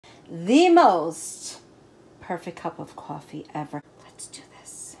the most perfect cup of coffee ever. Let's do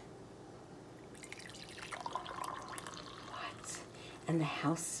this. What? And the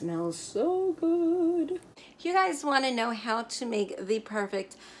house smells so good. You guys want to know how to make the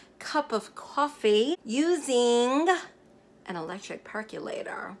perfect cup of coffee using an electric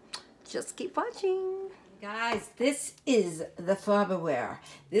percolator? Just keep watching. Guys, this is the Farberware.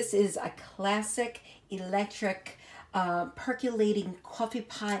 This is a classic electric percolating coffee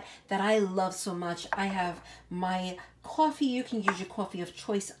pot that I love so much. I have my coffee. You can use your coffee of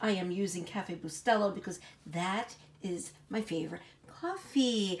choice. I am using Cafe Bustelo because that is my favorite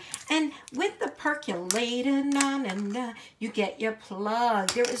coffee. And with the percolator, you get your plug.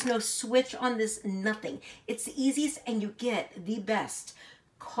 There is no switch on this, nothing. It's the easiest and you get the best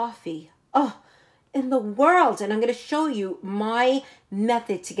coffee in the world. And I'm going to show you my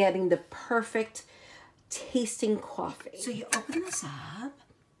method to getting the perfect tasting coffee. So you open this up.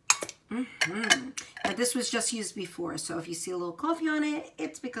 Now this was just used before, so if you see a little coffee on it,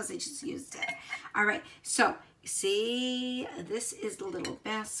 it's because I just used it. All right, so you see, this is the little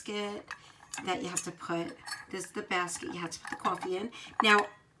basket that you have to put. This is the basket you have to put the coffee in. Now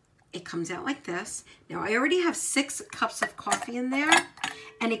it comes out like this. Now I already have 6 cups of coffee in there,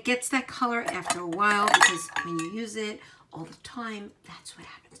 and it gets that color after a while because when you use it all the time, that's what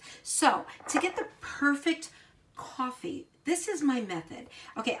happens. So to get the perfect coffee, this is my method.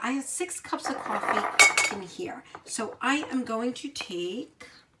 Okay, I have 6 cups of coffee in here. So I am going to take,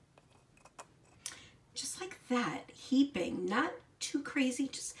 just like that, heaping, not too crazy,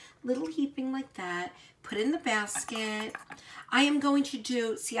 just little heaping like that. Put in the basket. I am going to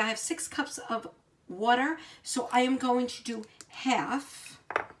do, see, I have 6 cups of water, so I am going to do half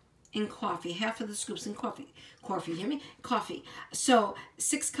in coffee, half of the scoops in coffee. Coffee, hear me? Coffee. So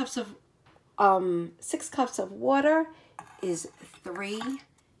 6 cups of water is 3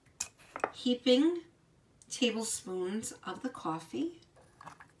 heaping tablespoons of the coffee,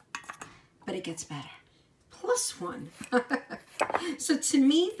 but it gets better. Plus 1. So to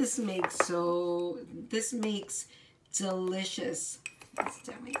me, this makes delicious.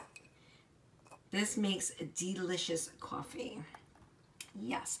 This makes a delicious coffee.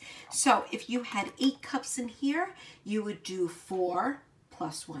 Yes. So if you had 8 cups in here, you would do 4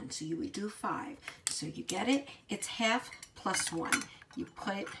 plus 1. So you would do 5. So you get it? It's half plus 1. You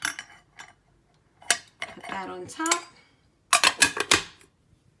put that on top.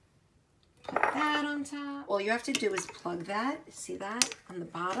 Put that on top. All you have to do is plug that. See that on the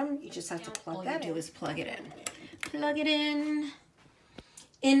bottom? You just have to plug that in. All you do is plug it in. Plug it in.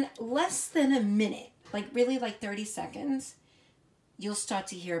 In less than a minute, like really like 30 seconds, you'll start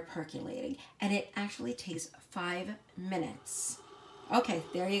to hear it percolating. And it actually takes 5 minutes. Okay,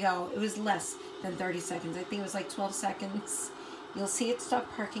 there you go. It was less than 30 seconds. I think it was like 12 seconds. You'll see it start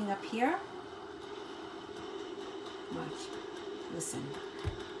perking up here. Watch. Listen.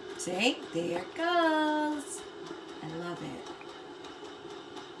 See? There it goes. I love it.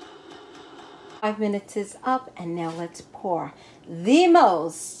 5 minutes is up, and now let's pour the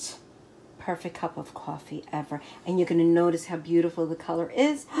most perfect cup of coffee ever. And you're going to notice how beautiful the color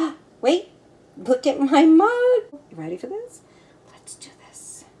is. Wait, look at my mug. You ready for this? Let's do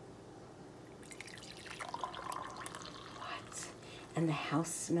this. What? And the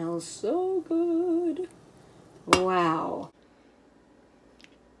house smells so good. Wow.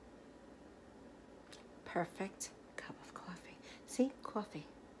 Perfect cup of coffee. See? Coffee.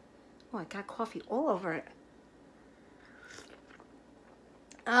 Oh, I got coffee all over it.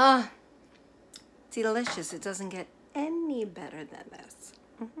 Delicious. It doesn't get any better than this.